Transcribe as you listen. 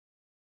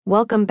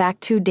Welcome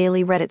back to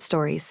Daily Reddit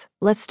Stories.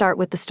 Let's start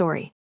with the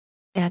story.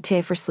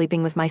 AITA for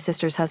Sleeping with My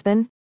Sister's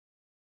Husband.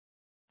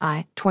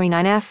 I,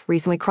 29F,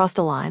 recently crossed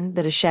a line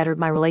that has shattered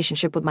my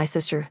relationship with my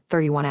sister,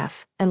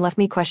 31F, and left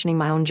me questioning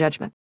my own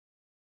judgment.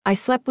 I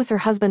slept with her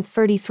husband,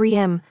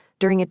 33M,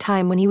 during a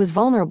time when he was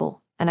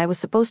vulnerable, and I was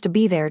supposed to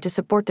be there to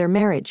support their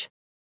marriage.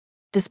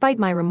 Despite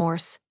my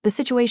remorse, the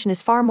situation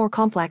is far more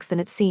complex than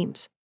it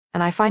seems,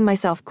 and I find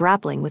myself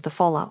grappling with the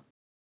fallout.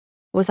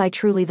 Was I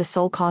truly the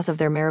sole cause of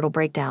their marital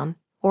breakdown?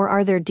 Or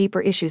are there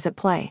deeper issues at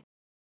play?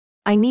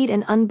 I need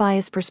an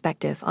unbiased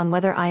perspective on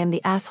whether I am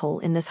the asshole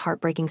in this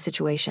heartbreaking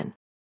situation.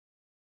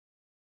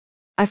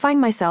 I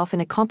find myself in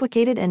a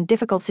complicated and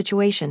difficult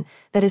situation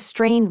that has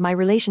strained my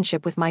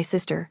relationship with my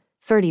sister,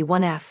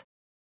 31F.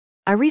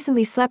 I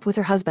recently slept with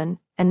her husband,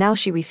 and now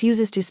she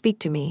refuses to speak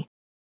to me.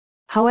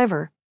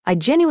 However, I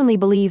genuinely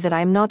believe that I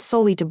am not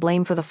solely to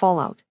blame for the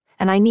fallout,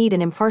 and I need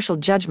an impartial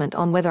judgment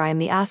on whether I am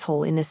the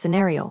asshole in this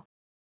scenario.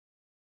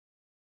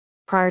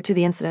 Prior to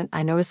the incident,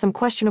 I noticed some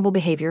questionable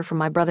behavior from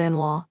my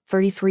brother-in-law,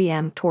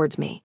 33M, towards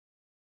me.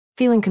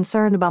 Feeling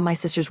concerned about my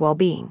sister's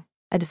well-being,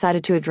 I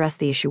decided to address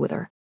the issue with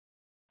her.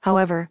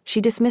 However,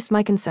 she dismissed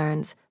my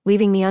concerns,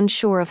 leaving me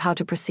unsure of how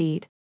to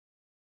proceed.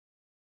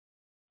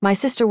 My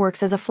sister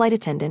works as a flight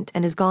attendant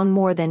and is gone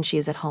more than she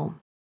is at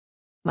home.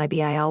 My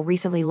BIL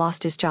recently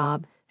lost his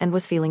job and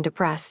was feeling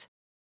depressed.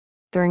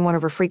 During one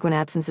of her frequent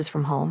absences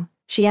from home,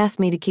 she asked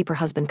me to keep her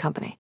husband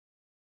company.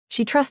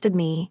 She trusted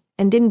me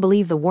and didn't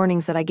believe the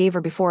warnings that I gave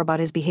her before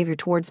about his behavior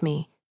towards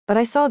me, but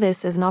I saw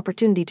this as an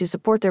opportunity to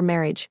support their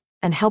marriage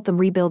and help them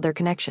rebuild their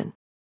connection.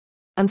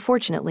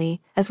 Unfortunately,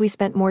 as we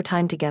spent more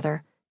time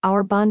together,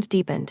 our bond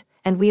deepened,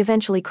 and we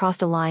eventually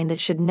crossed a line that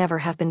should never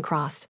have been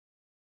crossed.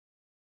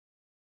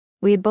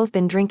 We had both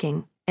been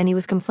drinking, and he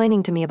was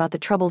complaining to me about the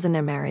troubles in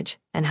their marriage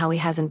and how he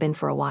hasn't been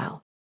for a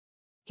while.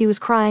 He was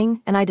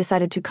crying, and I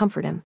decided to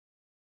comfort him.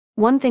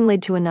 One thing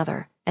led to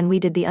another, and we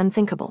did the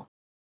unthinkable.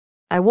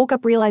 I woke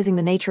up realizing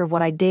the nature of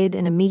what I did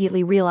and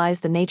immediately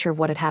realized the nature of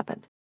what had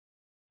happened.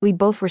 We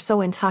both were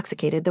so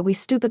intoxicated that we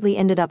stupidly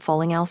ended up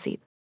falling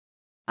asleep.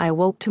 I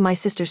awoke to my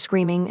sister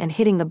screaming and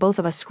hitting the both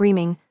of us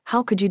screaming,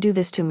 "How could you do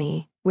this to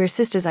me? We're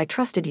sisters, I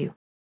trusted you."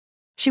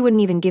 She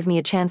wouldn't even give me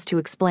a chance to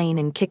explain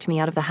and kicked me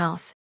out of the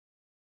house.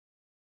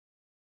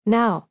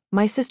 Now,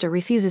 my sister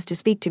refuses to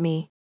speak to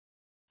me.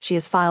 She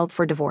has filed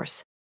for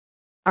divorce.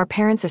 Our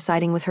parents are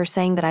siding with her,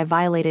 saying that I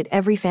violated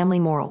every family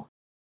moral.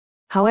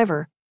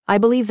 However, I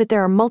believe that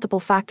there are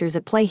multiple factors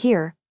at play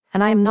here,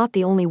 and I am not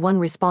the only one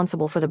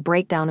responsible for the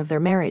breakdown of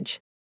their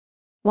marriage.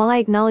 While I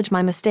acknowledge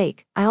my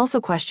mistake, I also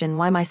question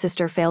why my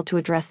sister failed to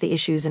address the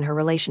issues in her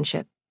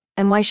relationship,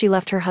 and why she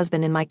left her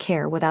husband in my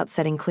care without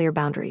setting clear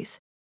boundaries.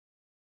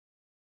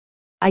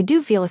 I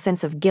do feel a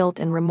sense of guilt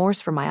and remorse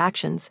for my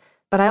actions,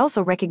 but I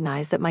also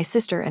recognize that my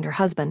sister and her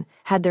husband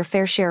had their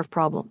fair share of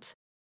problems.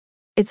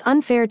 It's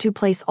unfair to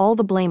place all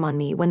the blame on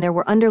me when there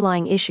were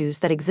underlying issues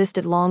that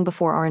existed long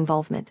before our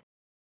involvement.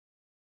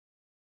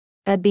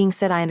 That being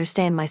said, I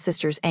understand my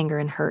sister's anger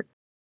and hurt.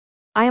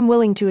 I am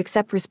willing to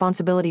accept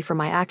responsibility for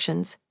my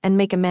actions and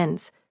make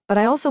amends, but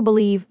I also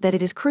believe that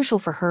it is crucial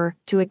for her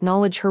to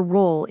acknowledge her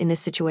role in this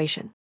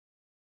situation.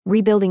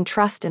 Rebuilding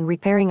trust and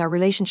repairing our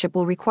relationship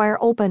will require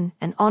open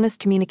and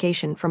honest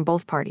communication from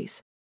both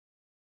parties.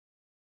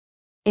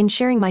 In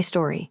sharing my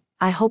story,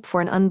 I hope for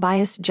an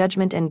unbiased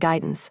judgment and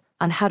guidance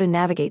on how to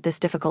navigate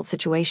this difficult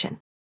situation.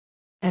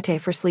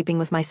 AITA for Sleeping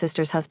with My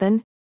Sister's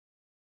Husband.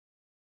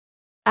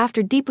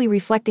 After deeply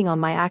reflecting on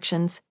my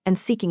actions and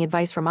seeking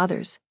advice from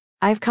others,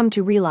 I have come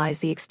to realize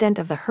the extent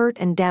of the hurt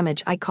and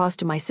damage I caused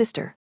to my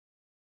sister.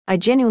 I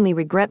genuinely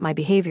regret my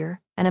behavior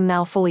and am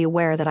now fully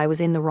aware that I was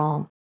in the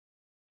wrong.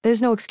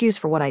 There's no excuse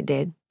for what I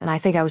did, and I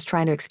think I was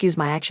trying to excuse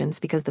my actions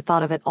because the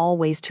thought of it all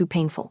weighs too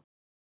painful.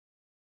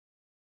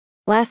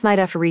 Last night,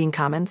 after reading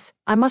comments,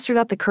 I mustered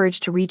up the courage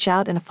to reach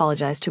out and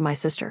apologize to my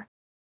sister.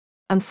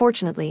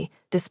 Unfortunately,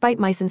 despite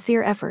my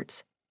sincere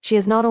efforts, she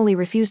has not only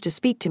refused to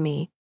speak to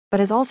me, but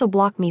has also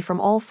blocked me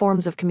from all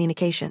forms of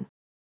communication.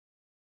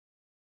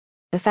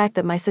 The fact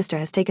that my sister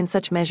has taken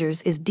such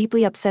measures is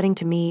deeply upsetting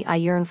to me. I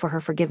yearn for her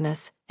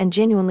forgiveness and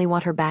genuinely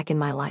want her back in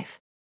my life.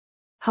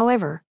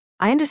 However,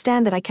 I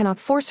understand that I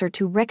cannot force her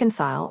to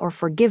reconcile or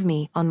forgive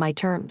me on my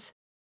terms.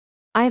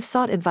 I have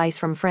sought advice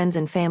from friends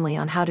and family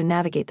on how to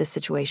navigate this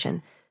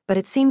situation, but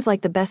it seems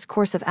like the best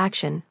course of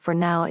action for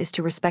now is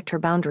to respect her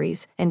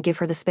boundaries and give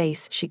her the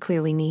space she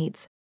clearly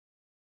needs.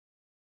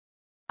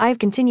 I have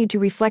continued to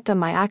reflect on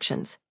my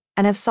actions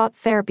and have sought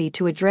therapy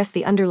to address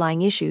the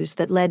underlying issues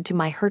that led to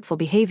my hurtful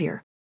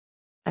behavior.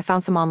 I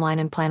found some online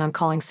and plan on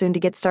calling soon to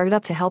get started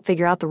up to help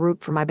figure out the root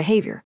for my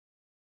behavior.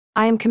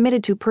 I am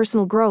committed to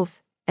personal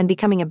growth and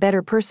becoming a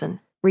better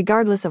person,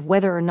 regardless of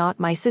whether or not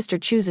my sister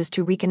chooses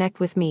to reconnect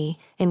with me,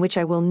 in which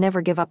I will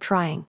never give up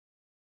trying.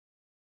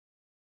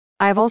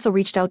 I have also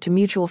reached out to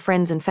mutual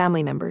friends and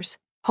family members,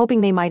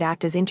 hoping they might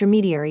act as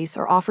intermediaries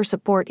or offer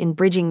support in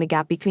bridging the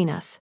gap between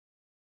us.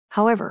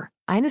 However,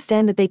 I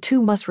understand that they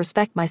too must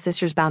respect my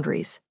sister's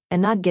boundaries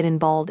and not get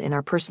involved in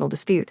our personal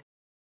dispute.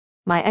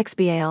 My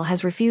ex-BAL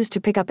has refused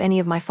to pick up any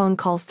of my phone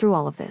calls through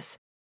all of this.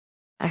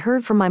 I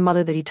heard from my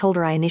mother that he told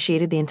her I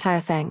initiated the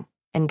entire thing,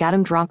 and got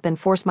him drunk, then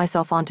forced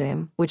myself onto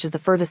him, which is the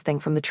furthest thing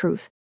from the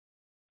truth.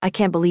 I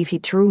can't believe he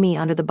threw me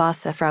under the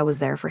bus after I was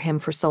there for him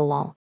for so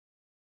long.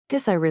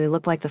 Guess I really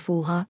look like the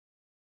fool, huh?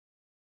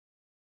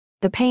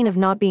 The pain of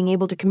not being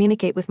able to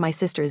communicate with my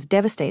sister is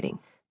devastating,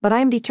 but I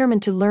am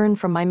determined to learn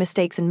from my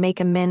mistakes and make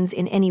amends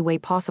in any way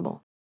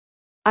possible.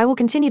 I will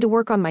continue to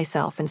work on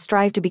myself and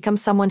strive to become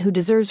someone who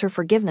deserves her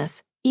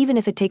forgiveness, even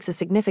if it takes a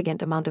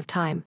significant amount of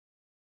time.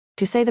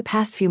 To say the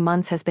past few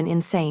months has been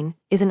insane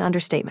is an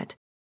understatement.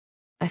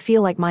 I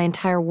feel like my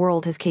entire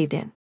world has caved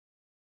in.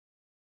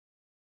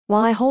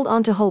 While I hold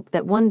on to hope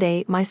that one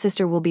day my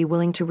sister will be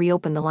willing to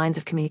reopen the lines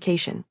of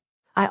communication,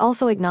 I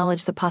also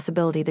acknowledge the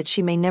possibility that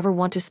she may never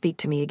want to speak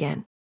to me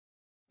again.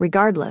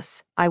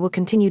 Regardless, I will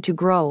continue to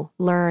grow,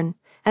 learn,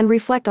 and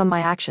reflect on my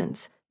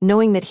actions,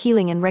 knowing that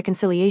healing and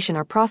reconciliation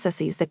are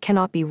processes that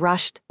cannot be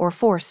rushed or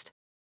forced.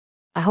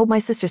 I hope my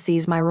sister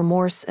sees my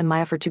remorse and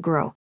my effort to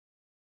grow.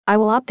 I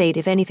will update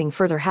if anything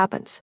further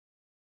happens.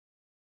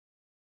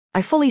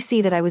 I fully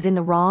see that I was in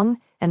the wrong,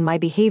 and my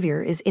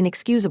behavior is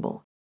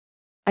inexcusable.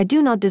 I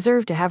do not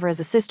deserve to have her as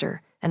a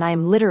sister, and I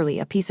am literally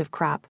a piece of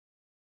crap.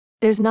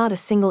 There's not a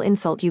single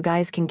insult you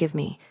guys can give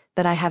me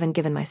that I haven't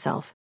given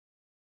myself.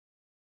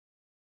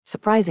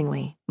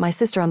 Surprisingly, my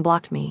sister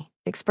unblocked me,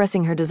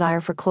 expressing her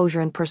desire for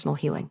closure and personal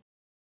healing.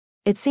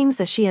 It seems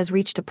that she has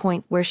reached a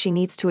point where she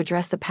needs to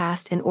address the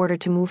past in order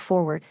to move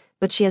forward,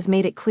 but she has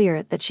made it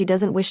clear that she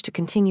doesn't wish to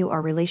continue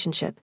our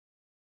relationship.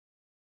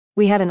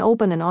 We had an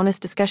open and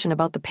honest discussion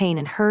about the pain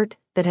and hurt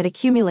that had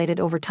accumulated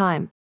over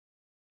time.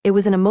 It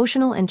was an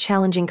emotional and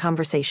challenging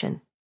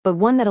conversation, but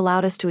one that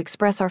allowed us to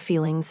express our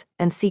feelings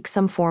and seek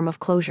some form of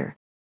closure.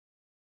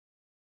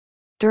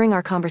 During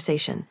our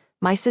conversation,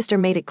 my sister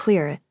made it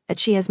clear that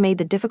she has made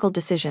the difficult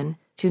decision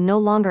to no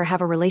longer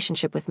have a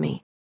relationship with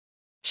me.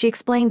 She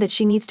explained that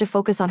she needs to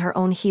focus on her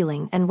own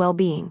healing and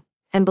well-being,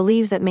 and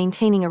believes that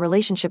maintaining a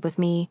relationship with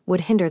me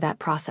would hinder that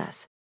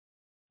process.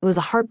 It was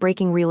a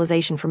heartbreaking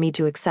realization for me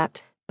to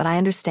accept, but I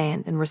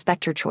understand and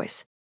respect her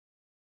choice.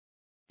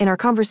 In our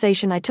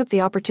conversation, I took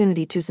the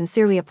opportunity to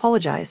sincerely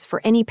apologize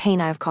for any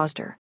pain I have caused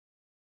her.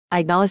 I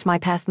acknowledged my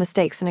past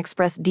mistakes and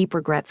expressed deep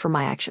regret for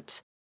my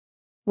actions.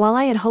 While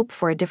I had hoped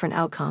for a different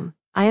outcome,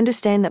 I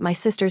understand that my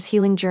sister's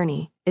healing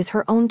journey is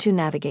her own to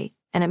navigate,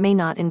 and it may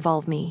not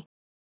involve me.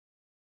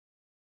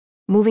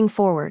 Moving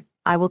forward,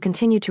 I will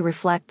continue to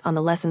reflect on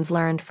the lessons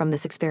learned from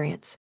this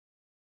experience.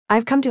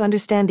 I've come to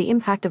understand the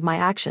impact of my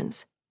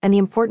actions and the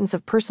importance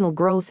of personal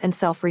growth and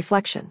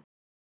self-reflection.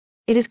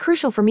 It is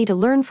crucial for me to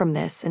learn from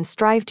this and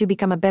strive to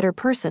become a better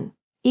person,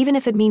 even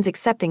if it means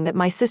accepting that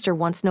my sister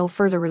wants no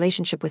further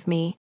relationship with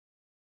me.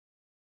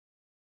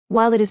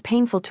 While it is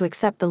painful to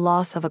accept the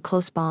loss of a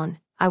close bond,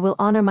 I will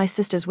honor my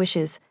sister's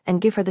wishes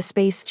and give her the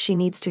space she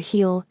needs to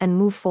heal and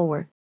move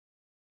forward.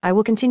 I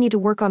will continue to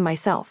work on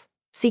myself,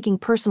 seeking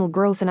personal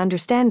growth and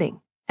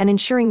understanding, and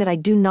ensuring that I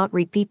do not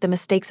repeat the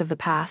mistakes of the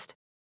past.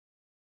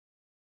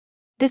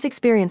 This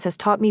experience has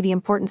taught me the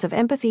importance of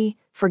empathy,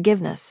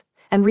 forgiveness,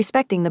 and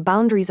respecting the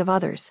boundaries of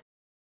others.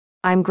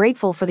 I am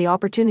grateful for the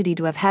opportunity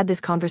to have had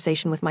this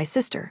conversation with my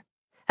sister,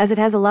 as it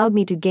has allowed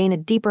me to gain a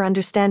deeper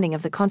understanding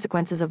of the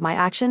consequences of my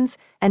actions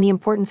and the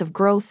importance of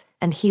growth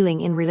and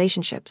healing in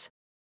relationships.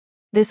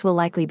 This will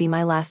likely be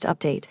my last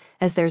update,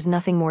 as there's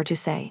nothing more to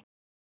say.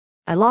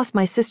 I lost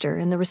my sister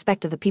in the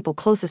respect of the people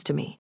closest to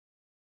me.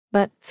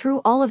 But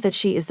through all of that,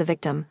 she is the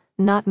victim,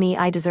 not me.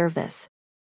 I deserve this.